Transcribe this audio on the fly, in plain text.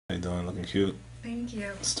How you doing? Looking cute. Thank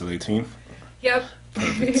you. Still 18? Yep.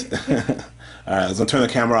 Perfect. Alright, let's turn the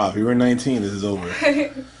camera off. You were 19, this is over.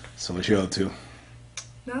 So what you up to?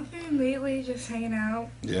 Nothing lately, just hanging out.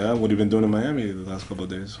 Yeah, what have you been doing in Miami the last couple of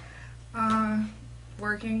days?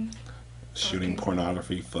 Working. Shooting Fucking.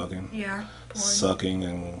 pornography, fucking. Yeah. Porn. Sucking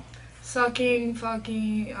and... Sucking,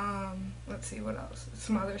 fucking, let's see, what else?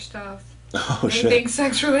 Some other stuff. Oh, Anything shit.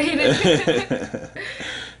 sex related.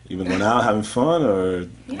 You been going out having fun or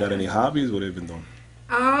Yeah. got any hobbies? What have you been doing?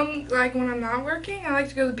 Like when I'm not working, I like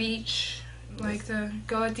to go to the beach. Like to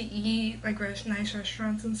go out to eat, like nice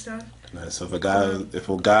restaurants and stuff. Nice. So if a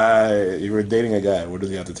guy, you were dating a guy, where does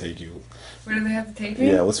he have to take you? Where do they have to take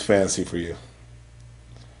me? Yeah, what's fancy for you?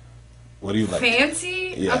 What do you like?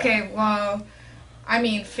 Fancy? Yeah. Okay, well, I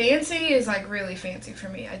mean, fancy is like really fancy for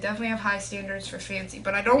me. I definitely have high standards for fancy,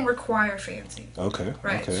 but I don't require fancy. Okay.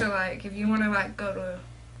 Right. Okay. So like, if you want to like go to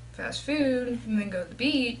fast food and then go to the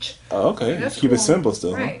beach. Oh, okay. That's Keep cool. it simple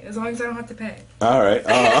still, Right. As long as I don't have to pay. huh? All right.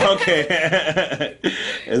 Oh, okay.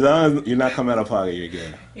 As long as you're not coming out of pocket, you're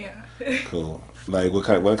good. Yeah. Cool. Like what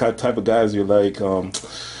type of guys you like?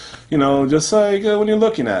 Just like when you're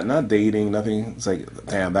looking at, not dating, nothing. It's like,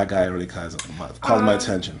 damn, that guy really calls my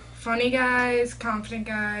attention. Funny guys, confident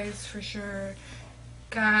guys, for sure.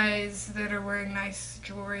 Guys that are wearing nice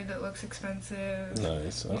jewelry that looks expensive.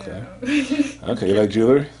 Nice. Okay. Yeah. Okay. You like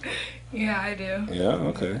jewelry? Yeah, I do. Yeah.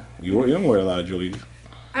 Okay. You don't wear a lot of jewelry.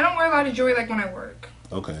 I don't wear a lot of jewelry like when I work.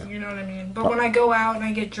 Okay. You know what I mean? But when I go out and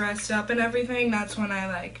I get dressed up and everything, that's when I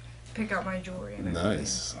like pick out my jewelry and everything.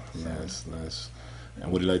 Nice. Nice.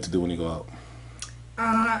 And what do you like to do when you go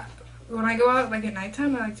out? When I go out, like at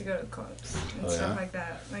nighttime, I like to go to clubs and stuff yeah? like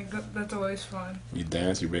that. Like that's always fun. You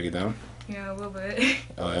dance? You break it down? Yeah, a little bit.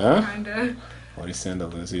 Oh yeah? Kinda. Why do you stand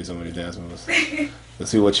up and see so many dance moves?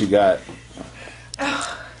 Let's see what you got.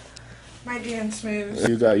 My dance moves.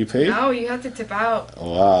 You paid? No, you have to tip out.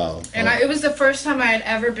 Wow. And it was the first time I had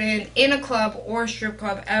ever been in a club or a strip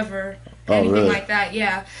club ever. Oh, Anything really? like that,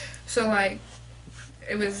 yeah. So like,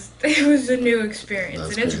 it was a new experience,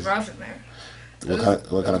 That's and it's crazy. rough in there.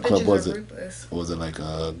 What kind of club was it? Ruthless. Was it like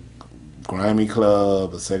a grimy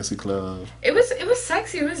club, a sexy club? It was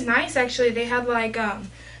sexy. It was nice actually. They had like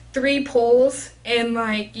 3 poles, and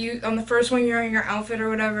like you on the first one you're in your outfit or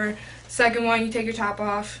whatever. Second one you take your top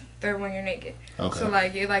off. Third one you're naked. Okay. So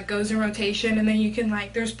like it like goes in rotation, and then you can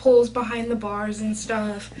like there's poles behind the bars and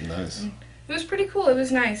stuff. Nice. And it was pretty cool. It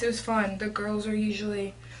was nice. It was fun. The girls are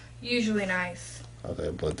usually nice. Okay,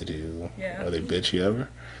 but Yeah. Are they bitchy ever?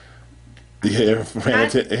 You ever ran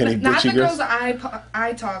into any Not bitchy the girls? girls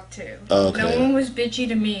I talked to. Okay. No one was bitchy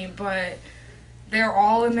to me, but they're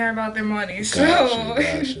all in there about their money. So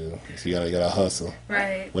Got you. So you gotta hustle.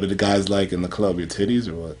 right. What did the guys like in the club? Your titties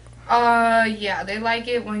or what? Yeah, they like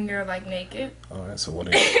it when you're like naked. All right, so go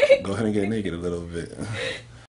ahead and get naked a little bit.